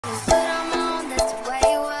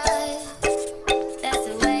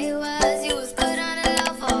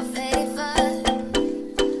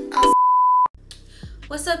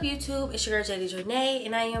up YouTube? It's your girl JD Journey,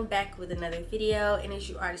 and I am back with another video. And as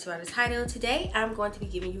you already saw the title, today I'm going to be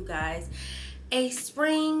giving you guys a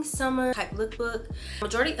spring summer type lookbook.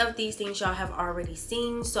 Majority of these things y'all have already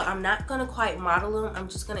seen, so I'm not gonna quite model them. I'm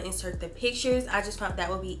just gonna insert the pictures. I just thought that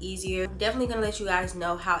would be easier. I'm definitely gonna let you guys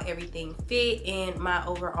know how everything fit and my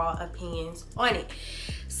overall opinions on it.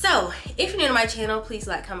 So if you're new to my channel, please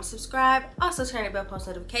like, comment, subscribe. Also turn the bell post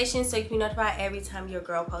notifications so you can be notified every time your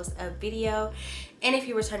girl posts a video. And if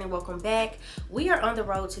you're returning, welcome back. We are on the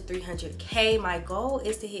road to 300K. My goal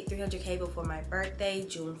is to hit 300K before my birthday,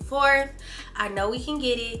 June 4th. I know we can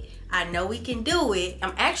get it. I know we can do it.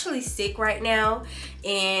 I'm actually sick right now,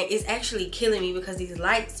 and it's actually killing me because these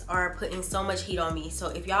lights are putting so much heat on me. So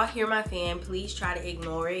if y'all hear my fan, please try to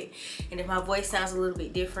ignore it. And if my voice sounds a little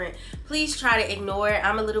bit different, please try to ignore it.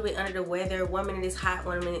 I'm a little bit under the weather. 1 minute is hot,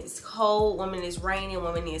 1 minute is cold, 1 minute is raining,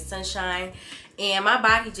 1 minute is sunshine. And my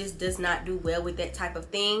body just does not do well with that type of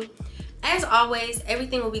thing. As always,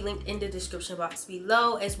 everything will be linked in the description box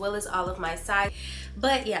below, as well as all of my sites.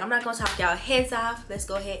 But yeah, I'm not gonna talk y'all heads off. Let's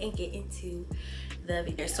go ahead and get into the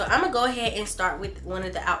video. So I'm gonna go ahead and start with one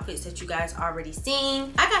of the outfits that you guys already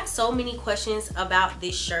seen. I got so many questions about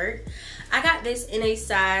this shirt. I got this in a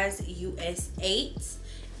size US 8.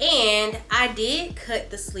 And I did cut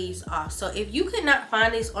the sleeves off. So if you could not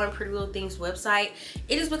find this on Prettylittlething's website,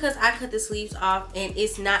 it is because I cut the sleeves off and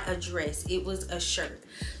it's not a dress, it was a shirt.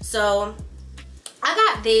 So I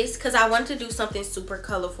got this because I wanted to do something super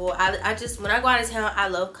colorful. I just, when I go out of town, I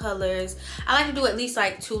love colors. I like to do at least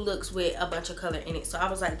like 2 looks with a bunch of color in it. So I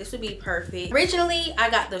was like, this would be perfect. Originally,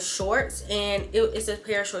 I got the shorts, and it's a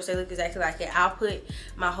pair of shorts that look exactly like it. I'll put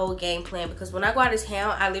my whole game plan because when I go out of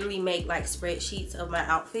town, I literally make like spreadsheets of my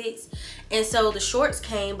outfits. And so the shorts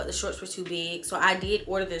came, but the shorts were too big. So I did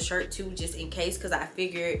order the shirt too, just in case, because I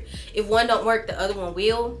figured if one don't work, the other one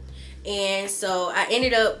will. And so I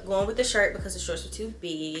ended up going with the shirt because the shorts were too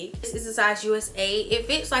big. This is a size US 8. It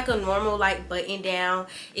fits like a normal like button down.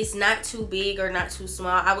 It's not too big or not too small.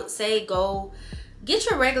 I would say go get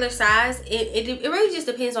your regular size. It really just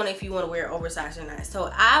depends on if you want to wear oversized or not.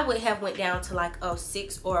 So I would have went down to like a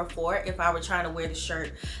 6 or a 4 if I were trying to wear the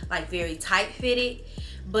shirt like very tight fitted.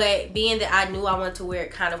 But being that I knew I wanted to wear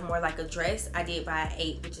it kind of more like a dress, I did buy an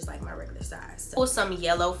 8, which is like my regular size. So, pull some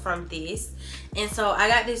yellow from this. And so I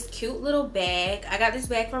got this cute little bag. I got this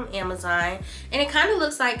bag from Amazon. And it kind of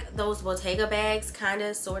looks like those Bottega bags, kind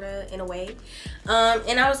of, sort of, in a way.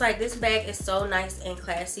 And I was like, this bag is so nice and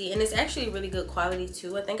classy. And it's actually really good quality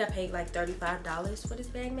too. I think I paid like $35 for this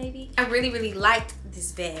bag maybe. I really, really liked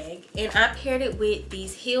this bag. And I paired it with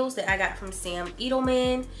these heels that I got from Sam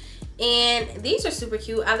Edelman. And these are super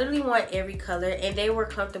cute. I literally want every color, and they were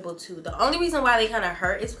comfortable too. The only reason why they kind of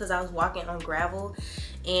hurt is because I was walking on gravel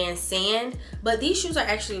and sand, but these shoes are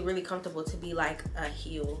actually really comfortable to be like a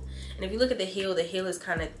heel. And if you look at the heel is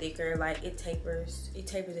kind of thicker, like it tapers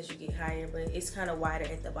as you get higher, but it's kind of wider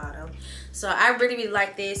at the bottom. So I really, really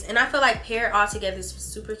like this, and I feel like paired all together is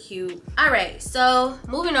super cute. All right, so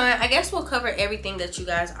moving on, I guess we'll cover everything that you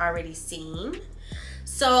guys already seen.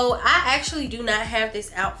 So I actually do not have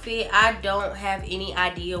this outfit. I don't have any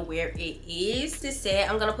idea where it is. This set,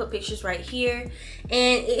 I'm gonna put pictures right here,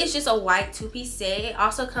 and it's just a white 2-piece set. It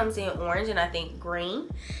also comes in orange and I think green,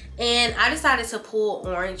 and I decided to pull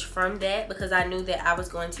orange from that because I knew that I was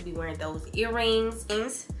going to be wearing those earrings.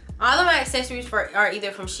 All of my accessories are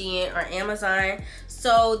either from Shein or Amazon.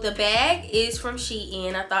 So the bag is from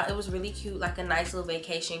Shein. I thought it was really cute, like a nice little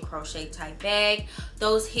vacation crochet type bag.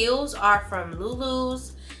 Those heels are from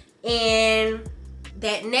Lulu's, and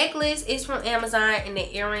that necklace is from Amazon, and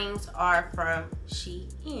the earrings are from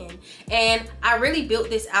Shein. And I really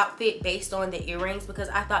built this outfit based on the earrings because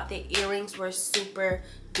I thought the earrings were super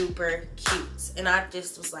duper cute, and I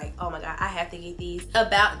just was like, oh my god, I have to get these.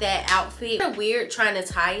 About that outfit, it's weird trying to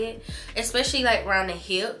tie it, especially like around the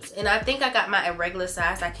hips, and I think I got my irregular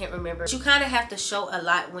size, I can't remember. But you kind of have to show a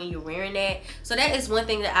lot when you're wearing that, so that is one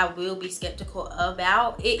thing that I will be skeptical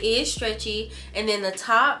about. It is stretchy, and then the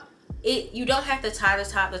top, you don't have to tie the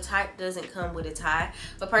top. The top doesn't come with a tie,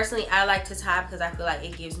 but personally I like to tie because I feel like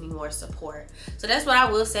it gives me more support. So that's what I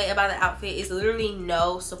will say about the outfit. Is literally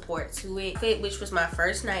no support to it. Which was my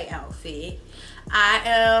first night outfit. I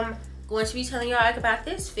am going to be telling y'all about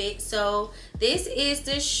this fit. So this is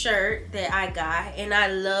the shirt that I got, and I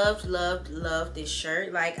loved this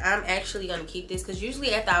shirt. Like, I'm actually gonna keep this because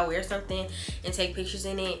usually after I wear something and take pictures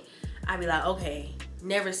in it, I be like, okay,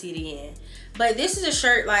 never see it again. But this is a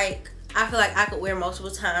shirt like I feel like I could wear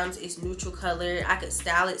multiple times. It's neutral color. I could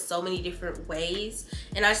style it so many different ways,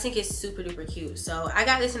 and I just think it's super duper cute. So I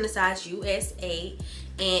got this in the size US 8,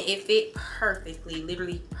 and it fit perfectly,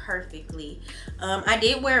 literally perfectly. I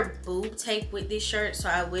did wear boob tape with this shirt, so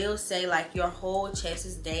I will say like your whole chest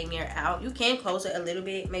is dang near out. You can close it a little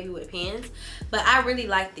bit, maybe with pins, but I really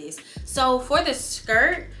like this. So for the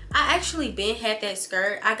skirt, I actually been had that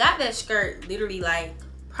skirt. I got that skirt literally like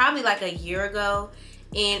probably like a year ago,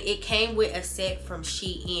 and it came with a set from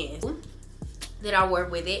Shein that I wore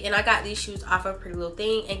with it, and I got these shoes off of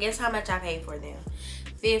Prettylittlething, and guess how much I paid for them?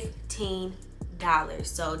 $15.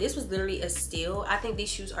 So this was literally a steal. I think these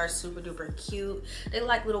shoes are super duper cute. They look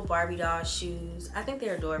like little Barbie doll shoes. I think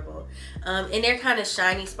they're adorable, and they're kind of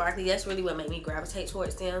shiny, sparkly. That's really what made me gravitate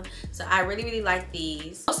towards them. So I really like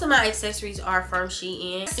these. Most of my accessories are from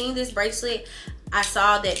Shein. Seeing this bracelet, I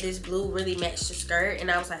saw that this blue really matched the skirt, and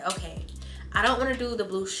I was like, okay, I don't want to do the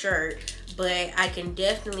blue shirt, but I can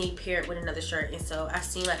definitely pair it with another shirt. And so I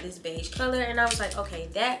seen like this beige color, and I was like, okay,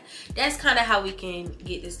 that's kind of how we can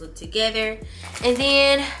get this look together. And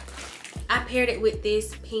then I paired it with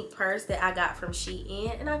this pink purse that I got from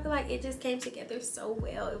Shein, and I feel like it just came together so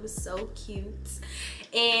well. It was so cute.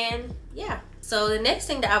 And yeah, so the next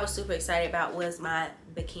thing that I was super excited about was my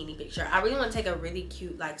bikini picture. I really want to take a really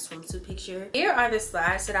cute like swimsuit picture. Here are the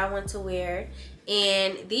slides that I want to wear,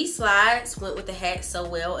 and these slides went with the hat so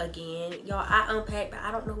well. Again, y'all, I unpacked, but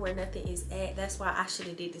I don't know where nothing is at. That's why I should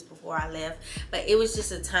have did this before I left, but it was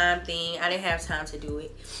just a time thing. I didn't have time to do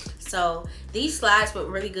it. So these slides went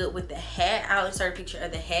really good with the hat. I'll insert a picture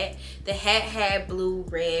of the hat. The hat had blue,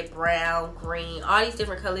 red, brown, green, all these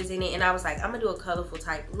different colors in it, and I was like, I'm gonna do a colorful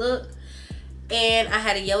type look. And I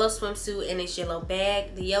had a yellow swimsuit and this yellow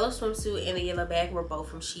bag. The yellow swimsuit and the yellow bag were both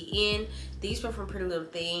from Shein. These were from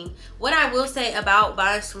Prettylittlething. What I will say about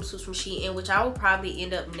buying swimsuits from Shein, which I will probably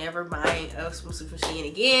end up never buying a swimsuit from Shein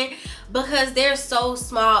again, because they're so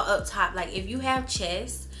small up top. Like if you have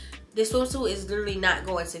chest, this swimsuit is literally not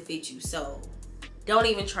going to fit you. So don't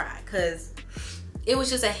even try, because it was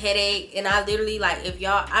just a headache. And I literally, like, if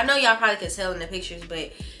y'all, I know y'all probably could tell in the pictures,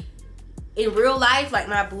 but in real life, like,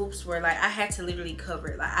 my boobs were like, I had to literally cover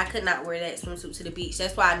it. Like, I could not wear that swimsuit to the beach.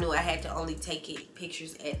 That's why I knew I had to only take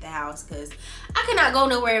pictures at the house, because I could not go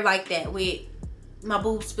nowhere like that with my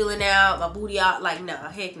boobs spilling out, my booty out. Like, nah,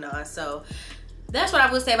 heck nah. So that's what I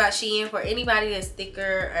would say about Shein. For anybody that's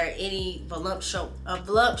thicker or any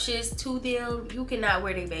voluptuous to them, you cannot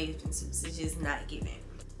wear their bathing suits. It's just not giving.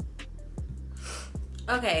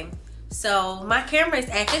 Okay, so my camera is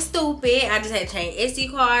acting stupid. I just had to change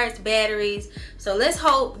SD cards, batteries. So let's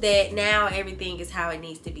hope that now everything is how it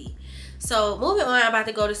needs to be. So moving on, I'm about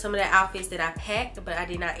to go to some of the outfits that I packed, but I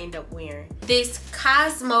did not end up wearing. This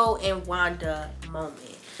Cosmo and Wanda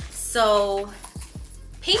moment. So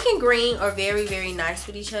pink and green are very, very nice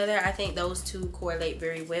with each other. I think those two correlate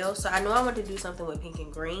very well. So I know I want to do something with pink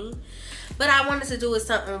and green, but I wanted to do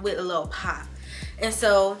something with a little pop. And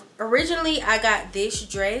so originally I got this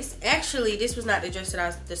dress. Actually, this was not the dress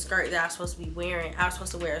that the skirt that I was supposed to be wearing. I was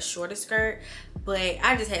supposed to wear a shorter skirt, but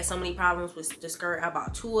I just had so many problems with the skirt. I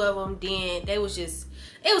bought 2 of them. Then it was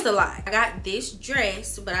a lot. I got this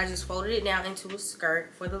dress, but I just folded it down into a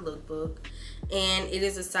skirt for the lookbook. And it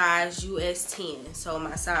is a size US 10, so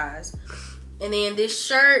my size. And then this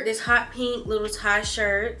shirt, this hot pink little tie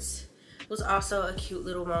shirt, was also a cute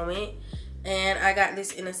little moment. And I got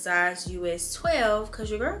this in a size US 12 because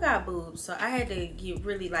your girl got boobs. So I had to get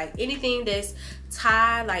really, like, anything that's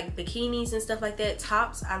tie, like bikinis and stuff like that,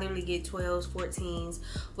 tops, I literally get 12s, 14s,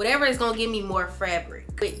 whatever is going to give me more fabric.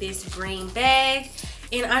 With this green bag.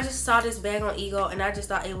 And I just saw this bag on Ego, and I just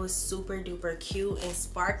thought it was super duper cute and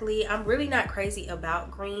sparkly. I'm really not crazy about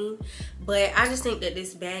green, but I just think that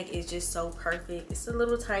this bag is just so perfect. It's a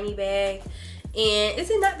little tiny bag. And is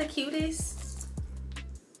it not the cutest?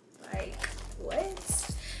 Like,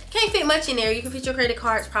 what? Can't fit much in there. You can fit your credit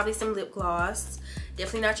cards, probably some lip gloss.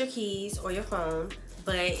 Definitely not your keys or your phone,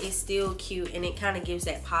 but it's still cute, and it kind of gives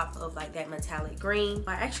that pop of like that metallic green.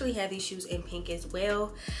 I actually have these shoes in pink as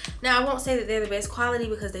well. Now, I won't say that they're the best quality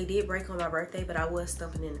because they did break on my birthday, but I was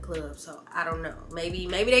stumping in the club, so I don't know. Maybe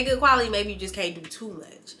they're good quality, maybe you just can't do too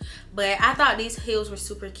much. But I thought these heels were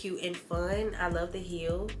super cute and fun. I love the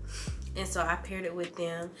heel, and so I paired it with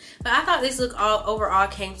them. But I thought this look overall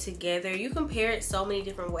came together. You can pair it so many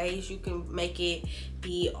different ways. You can make it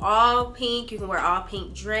be all pink. You can wear all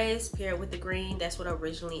pink dress, pair it with the green. That's what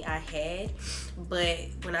originally I had. But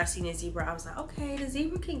when I seen the zebra, I was like, okay, the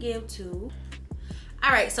zebra can give too.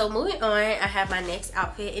 Alright, so moving on, I have my next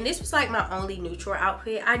outfit, and this was like my only neutral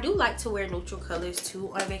outfit. I do like to wear neutral colors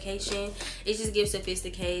too on vacation. It just gives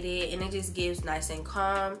sophisticated, and it just gives nice and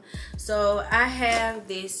calm. So I have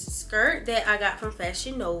this skirt that I got from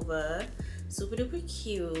Fashion Nova. super duper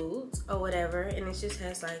cute or whatever, and it just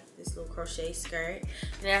has like this little crochet skirt,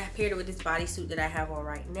 and I paired it with this bodysuit that I have on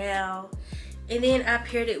right now, and then I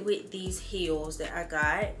paired it with these heels that I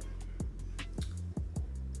got.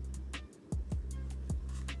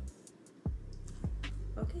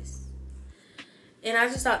 Focus. And I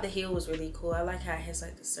just thought the heel was really cool. I like how it has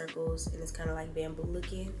like the circles and it's kind of like bamboo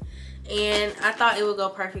looking, and I thought it would go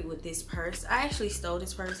perfect with this purse. I actually stole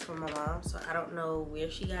this purse from my mom, so I don't know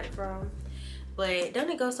where she got it from, but don't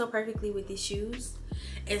it go so perfectly with these shoes?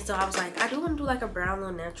 And so I was like, I do want to do like a brown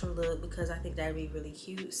little natural look because I think that'd be really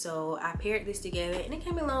cute. So I paired this together and it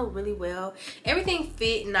came along really well. Everything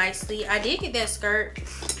fit nicely. I did get that skirt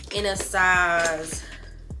in a size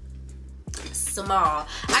small.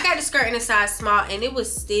 I got the skirt in a size small and it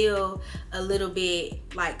was still a little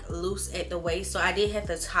bit like loose at the waist, so I did have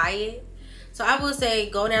to tie it. So I will say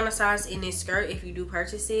go down a size in this skirt if you do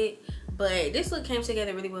purchase it. But this look came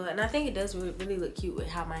together really well, and I think it does really look cute with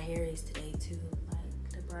how my hair is today too.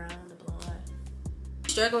 Like the brown, the blonde.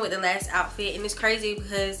 Struggling with the last outfit, and it's crazy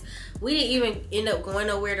because we didn't even end up going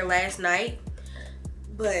nowhere the last night.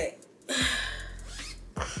 But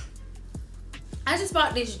I just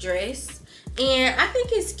bought this dress, and I think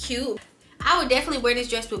it's cute. I would definitely wear this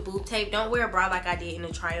dress with boob tape. Don't wear a bra like I did in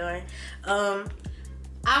the try on.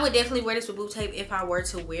 I would definitely wear this with boob tape if I were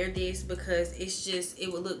to wear this, because it's just,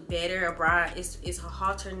 it would look better. A bra is a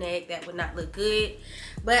halter neck, that would not look good.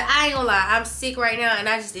 But I ain't gonna lie, I'm sick right now and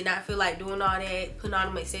I just did not feel like doing all that, putting all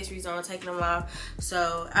them accessories on, taking them off.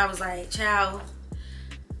 So I was like, child,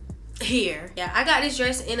 here. Yeah, I got this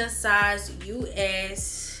dress in a size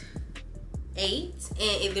US 8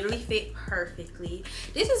 and it literally fit perfectly.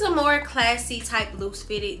 This is a more classy type loose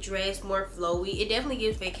fitted dress, more flowy. It definitely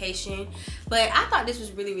gives vacation, but I thought this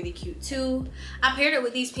was really cute too. I paired it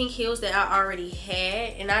with these pink heels that I already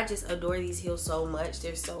had, and I just adore these heels so much.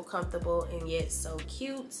 They're so comfortable and yet so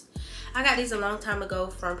cute. I got these a long time ago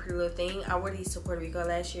from Prettylittlething. I wore these to Puerto Rico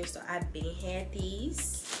last year, so I've been had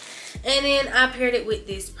these. And then I paired it with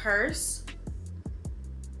this purse.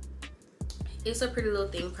 It's a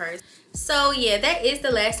Prettylittlething purse. So yeah, that is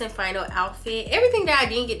the last and final outfit. Everything that I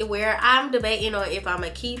didn't get to wear, I'm debating on if I'm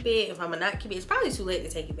gonna keep it, if I'm gonna not keep it. It's probably too late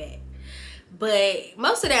to take it back, but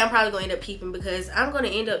most of that I'm probably gonna end up keeping because I'm gonna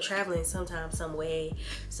end up traveling sometime, some way.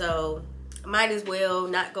 So might as well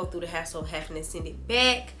not go through the hassle of having to send it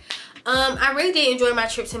back. I really did enjoy my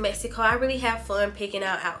trip to Mexico. I really have fun picking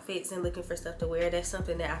out outfits and looking for stuff to wear. That's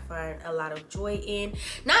something that I find a lot of joy in.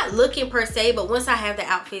 Not looking per se, but once I have the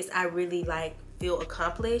outfits, I really like feel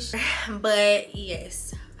accomplished. But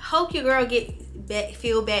yes, hope your girl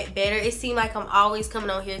feel back better. It seems like I'm always coming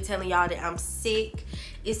on here telling y'all that I'm sick.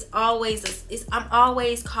 I'm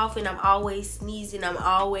always coughing, I'm always sneezing, I'm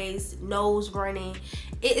always nose running.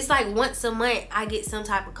 It's like once a month I get some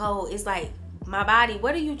type of cold. It's like, my body,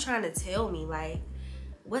 what are you trying to tell me? Like,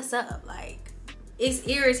 what's up? Like, it's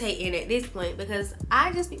irritating at this point because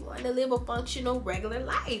I just be wanting to live a functional regular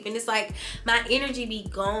life, and it's like my energy be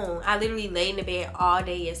gone. I literally laid in the bed all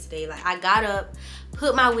day yesterday. Like, I got up,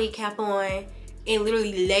 put my wig cap on, and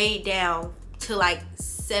literally laid down till like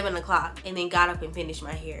 7 o'clock, and then got up and finished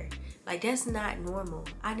my hair. Like, that's not normal.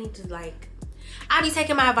 I need to, like, I be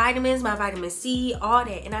taking my vitamins, my vitamin C, all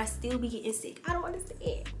that, and I still be getting sick. I don't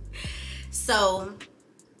understand. So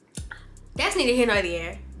that's neither here nor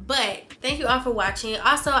there, but thank you all for watching.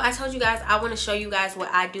 Also, I told you guys I want to show you guys what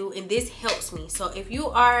I do, and this helps me. So if you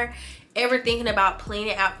are ever thinking about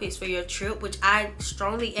planning outfits for your trip, which I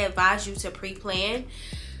strongly advise you to pre-plan,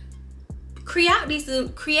 create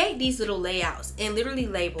these little layouts and literally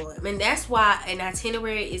label them. And that's why an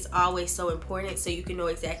itinerary is always so important, so you can know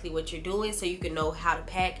exactly what you're doing, so you can know how to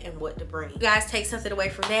pack and what to bring. You guys take something away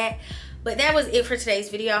from that. But that was it for today's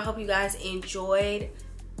video. I hope you guys enjoyed.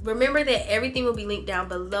 Remember that everything will be linked down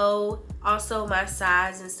below. Also, my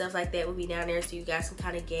size and stuff like that will be down there, so you guys can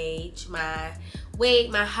kind of gauge my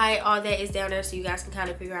weight, my height, all that is down there, so you guys can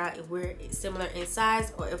kind of figure out if we're similar in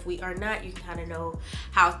size, or if we are not, you can kind of know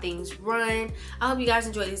how things run. I hope you guys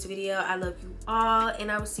enjoyed this video. I love you all,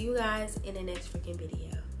 and I will see you guys in the next freaking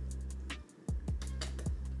video.